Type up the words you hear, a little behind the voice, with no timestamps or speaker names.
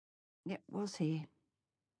Was he?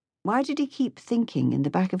 Why did he keep thinking in the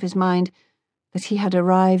back of his mind that he had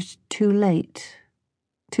arrived too late?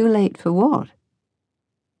 Too late for what?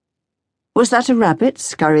 Was that a rabbit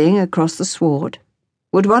scurrying across the sward?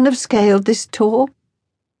 Would one have scaled this tor?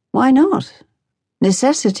 Why not?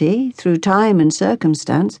 Necessity, through time and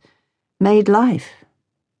circumstance, made life.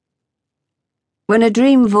 When a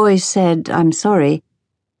dream voice said, "I'm sorry,"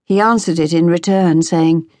 he answered it in return,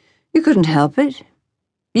 saying, "You couldn't help it.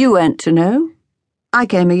 You weren't to know. I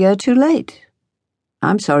came a year too late.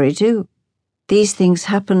 I'm sorry too. These things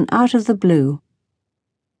happen out of the blue."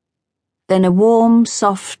 Then a warm,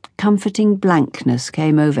 soft, comforting blankness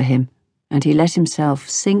came over him, and he let himself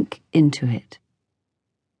sink into it.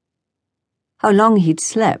 How long he'd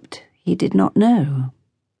slept, he did not know,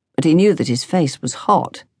 but he knew that his face was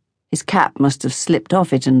hot. His cap must have slipped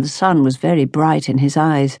off it, and the sun was very bright in his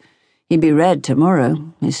eyes. He'd be red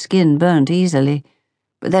tomorrow. His skin burnt easily.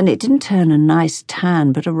 But then it didn't turn a nice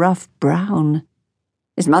tan, but a rough brown.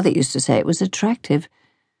 His mother used to say it was attractive.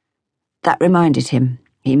 That reminded him.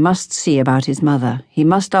 He must see about his mother. He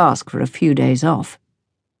must ask for a few days off.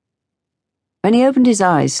 When he opened his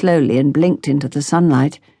eyes slowly and blinked into the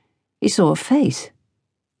sunlight, he saw a face,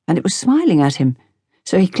 and it was smiling at him,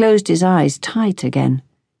 so he closed his eyes tight again.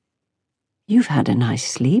 "You've had a nice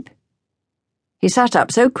sleep." He sat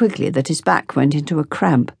up so quickly that his back went into a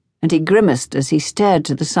cramp, and he grimaced as he stared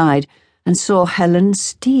to the side and saw Helen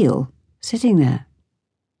Steele sitting there.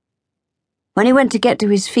 When he went to get to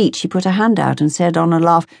his feet, she put a hand out and said on a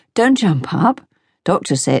laugh, "Don't jump up.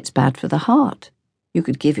 Doctors say it's bad for the heart. You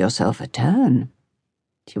could give yourself a turn."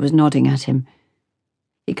 She was nodding at him.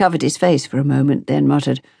 He covered his face for a moment, then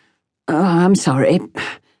muttered, "Oh, I'm sorry.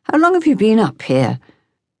 How long have you been up here?"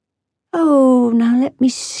 "Oh, now let me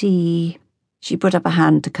see." She put up a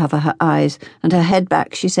hand to cover her eyes, and her head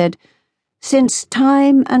back she said, "Since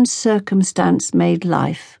time and circumstance made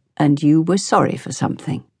life, and you were sorry for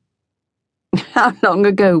something." "How long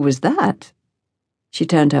ago was that?" She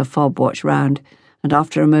turned her fob watch round, and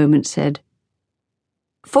after a moment said,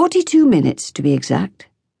 42 minutes to be exact."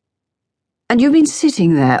 "And you've been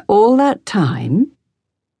sitting there all that time?"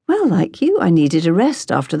 "Well, like you, I needed a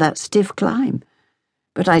rest after that stiff climb.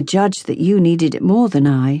 But I judged that you needed it more than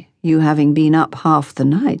I, you having been up half the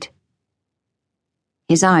night."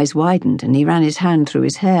 His eyes widened and he ran his hand through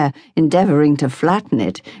his hair, endeavouring to flatten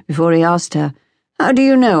it, before he asked her, "How do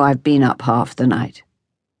you know I've been up half the night?"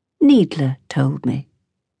 "Needler told me."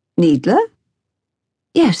 "Needler?"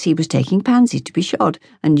 "Yes, he was taking Pansy to be shod,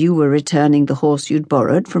 and you were returning the horse you'd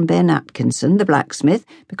borrowed from Ben Atkinson, the blacksmith,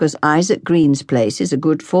 because Isaac Green's place is a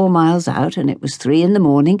good 4 miles out, and it was 3 in the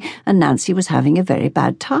morning, and Nancy was having a very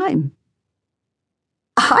bad time."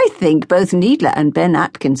 "I think both Needler and Ben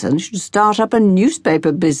Atkinson should start up a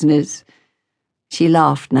newspaper business." She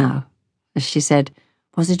laughed now, as she said,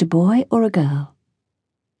 "Was it a boy or a girl?"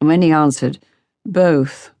 And when he answered,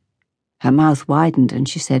 "Both," her mouth widened and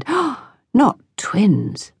she said, "Oh, not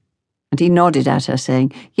twins." And he nodded at her,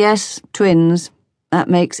 saying, "Yes, twins. That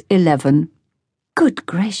makes 11. "Good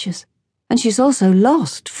gracious. And she's also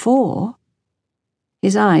lost 4.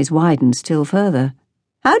 His eyes widened still further.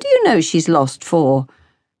 "How do you know she's lost 4?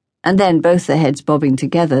 And then, both their heads bobbing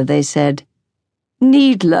together, they said,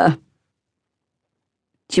 "Needler."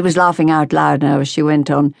 She was laughing out loud now as she went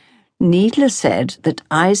on. "Needler said that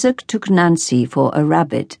Isaac took Nancy for a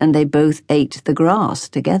rabbit and they both ate the grass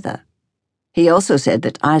together. He also said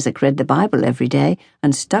that Isaac read the Bible every day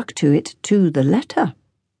and stuck to it to the letter."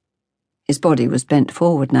 His body was bent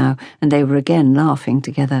forward now, and they were again laughing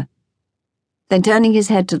together. Then turning his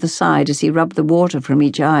head to the side as he rubbed the water from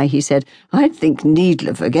each eye, he said, "I think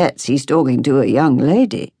Needler forgets he's talking to a young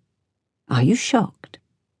lady." "Are you shocked?"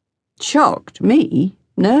 "Shocked? Me?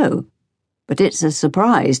 No. But it's a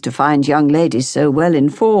surprise to find young ladies so well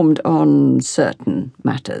informed on certain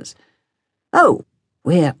matters." "Oh,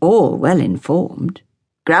 we're all well informed.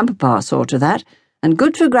 Grandpapa saw to that, and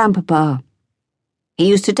good for Grandpapa. He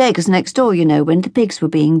used to take us next door, you know, when the pigs were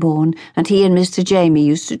being born, and he and Mr. Jamie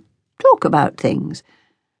used to talk about things.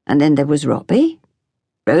 And then there was Robbie.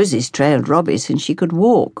 Rosie's trailed Robbie since she could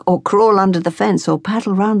walk, or crawl under the fence, or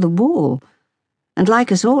paddle round the wall. And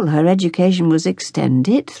like us all, her education was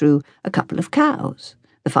extended through a couple of cows,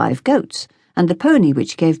 the 5 goats, and the pony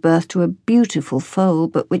which gave birth to a beautiful foal,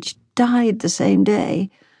 but which died the same day.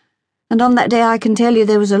 And on that day I can tell you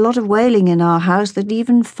there was a lot of wailing in our house that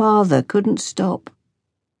even Father couldn't stop.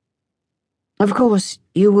 Of course,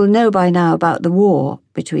 you will know by now about the war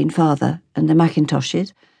between Father and the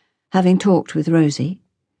Macintoshes, having talked with Rosie."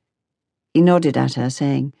 He nodded at her,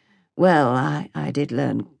 saying, "Well, I did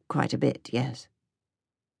learn quite a bit, yes."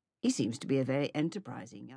 He seems to be a very enterprising young